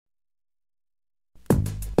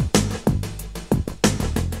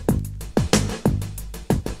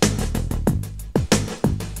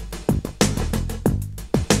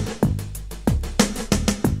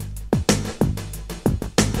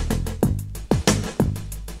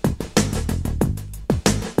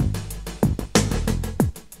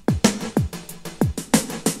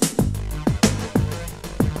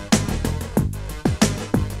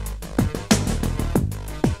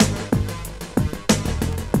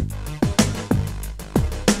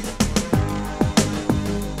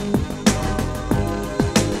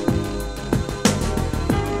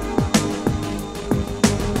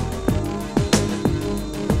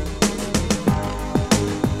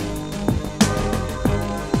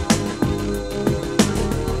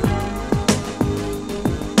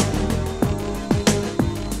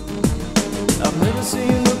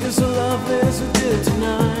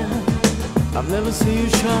never seen you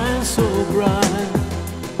shine so bright.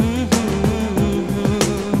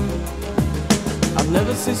 I've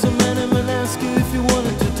never seen so many men ask you if you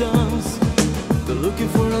wanted to dance. They're looking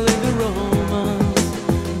for a little romance,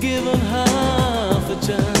 given half a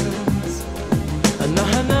chance. And I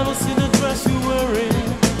have never seen the dress you're wearing,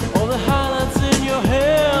 or the highlights in your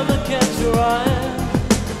hair that catch your eye.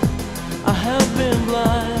 I have been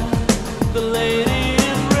blind, the lady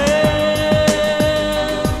in red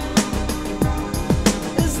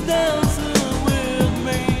is dancing with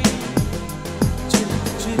me.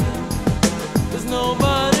 There's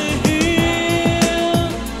nobody here,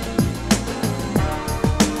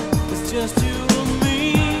 it's just you and me.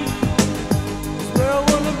 It's where I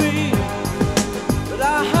wanna be, but I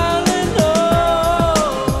hardly know.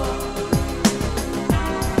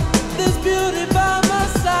 There's beauty by my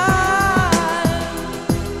side,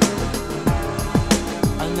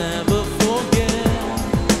 I'll never forget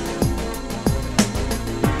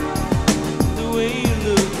the way you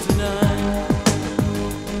look tonight.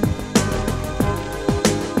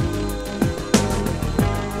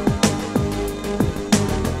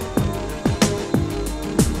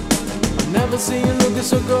 I've never seen you looking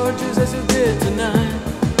so gorgeous as you did tonight.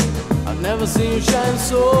 I've never seen you shine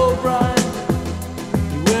so bright.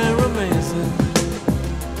 You were amazing.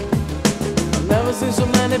 I've never seen so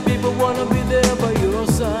many people wanna be there by your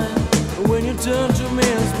side. And when you turned to me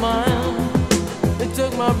and smiled, it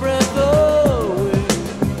took my breath away.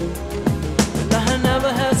 And I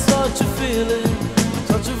never had such a feeling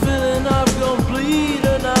of complete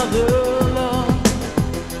another love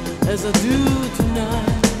as I do tonight.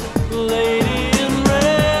 Lady in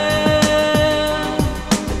red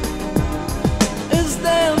is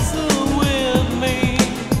dancing with me,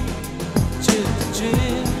 cheek to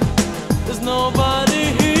cheek. There's nobody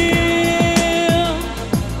here,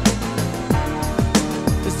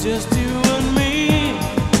 it's just you and me.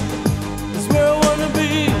 It's where I wanna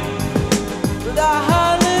be, but I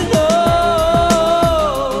hardly know.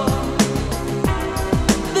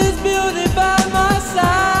 There's beauty by my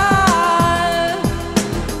side,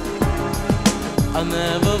 I'll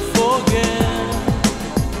never forget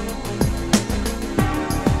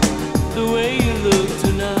the way you look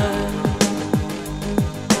tonight.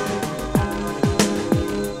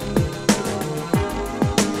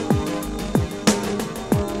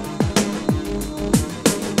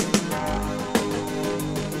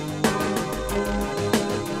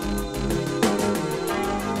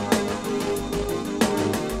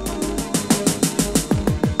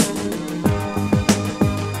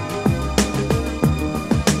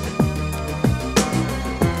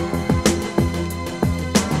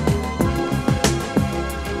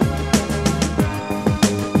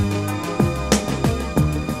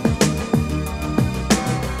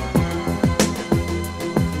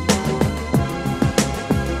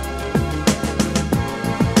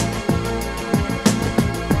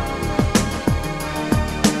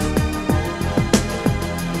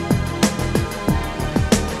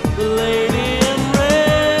 The lady in red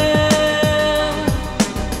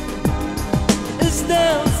is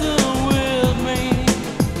dancing with me,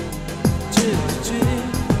 cheek to cheek.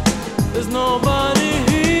 There's nobody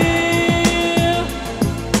here,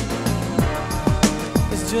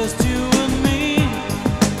 it's just you and me.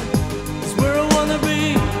 It's where I wanna be,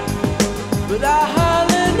 but I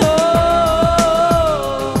hardly know.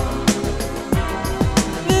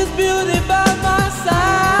 There's beauty by my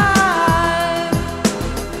side,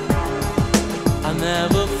 I'll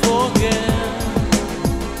never forget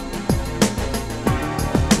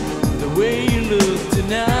the way you look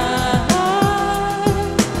tonight.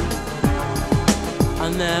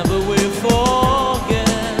 I'll never will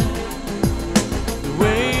forget the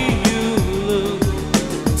way you look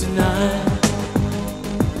tonight.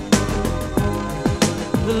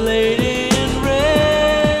 The lady